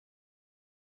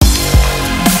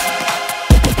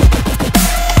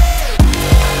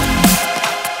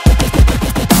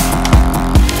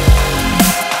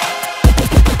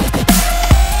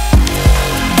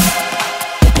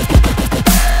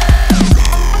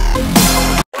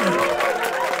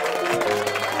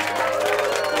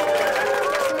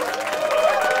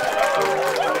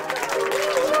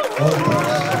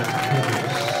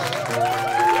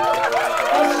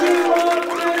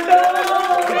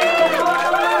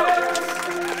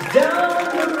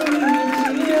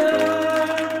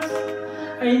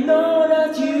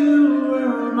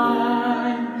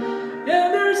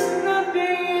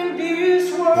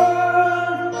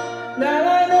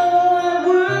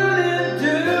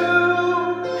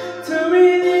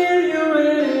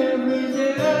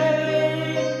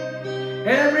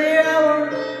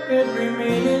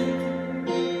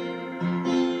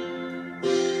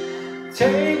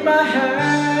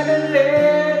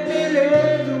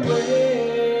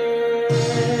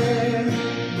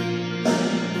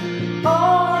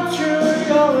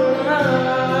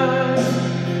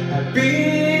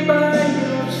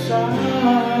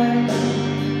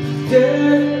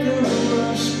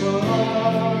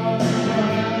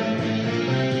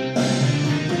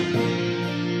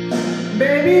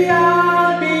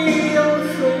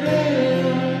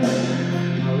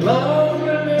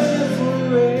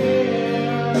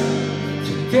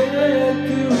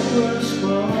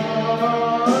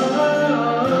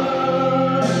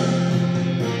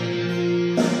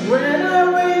When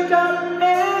I wake up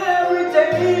every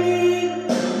day,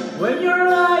 when you're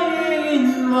lying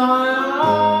in my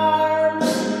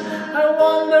arms, I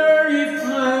wonder if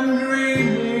I'm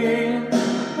dreaming.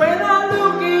 When I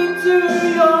look into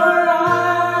your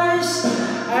eyes,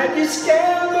 I just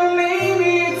can't believe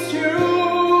it's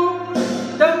true,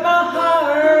 that my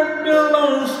heart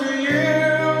belongs to you.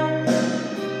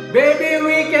 Baby,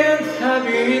 we can have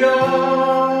it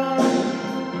all.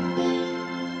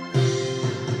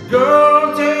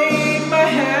 Girl, take my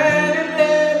hand and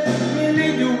let me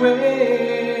lead the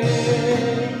way.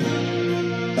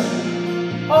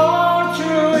 All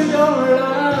through your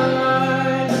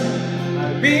life,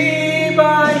 I'll be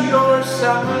by your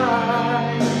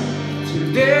side till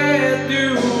death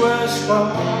do us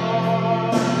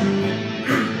part.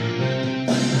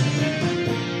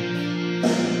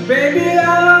 Baby,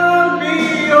 I'll be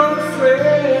your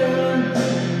friend.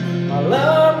 My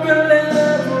love will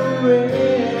never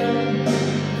end.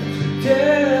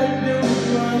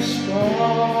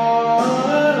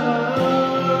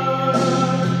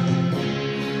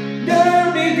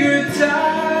 There'll be good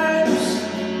times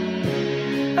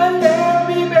and there'll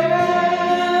be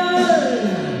bad.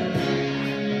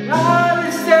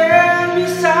 I'll stand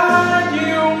beside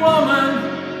you, woman,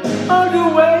 all the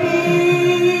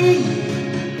way.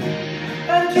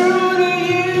 And through the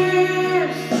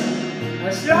years,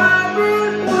 as life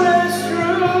will put us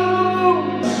through,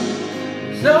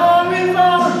 so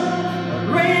before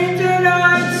winter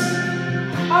nights,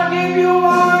 I'll give you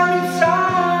warm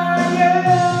inside,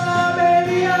 yeah,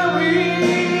 baby, I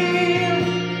will.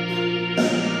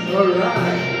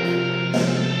 Alright.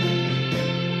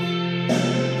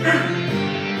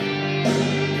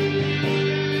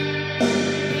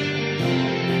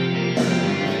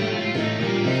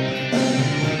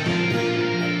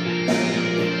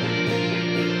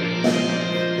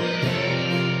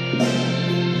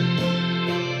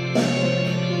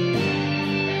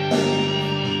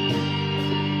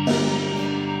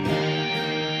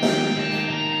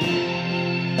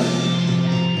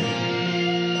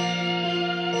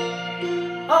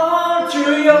 All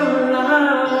through your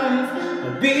life,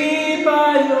 I'll be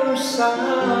by your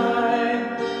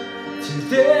side till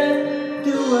death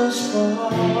do us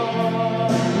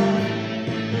part.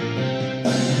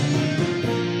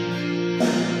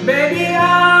 Baby,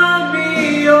 I'll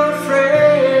be your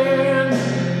friend.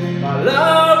 My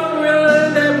love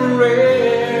will never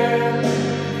end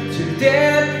till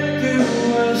death do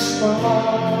us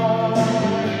part.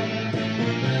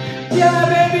 Yeah,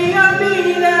 baby, I'll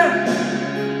be there.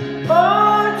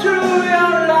 All through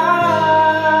your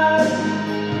life,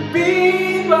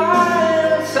 be by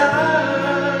your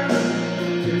side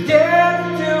till death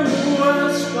do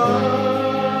us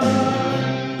part.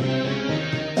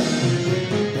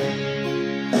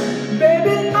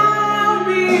 Baby, I'll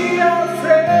be your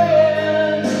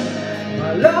friend.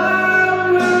 My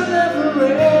love will never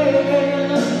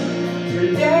end till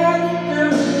death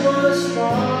do us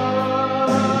part.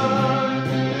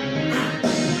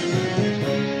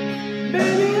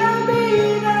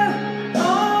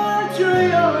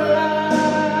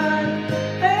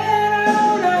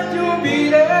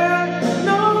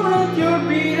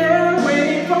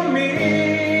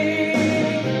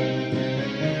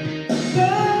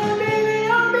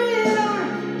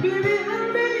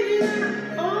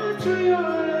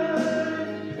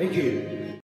 Thank you.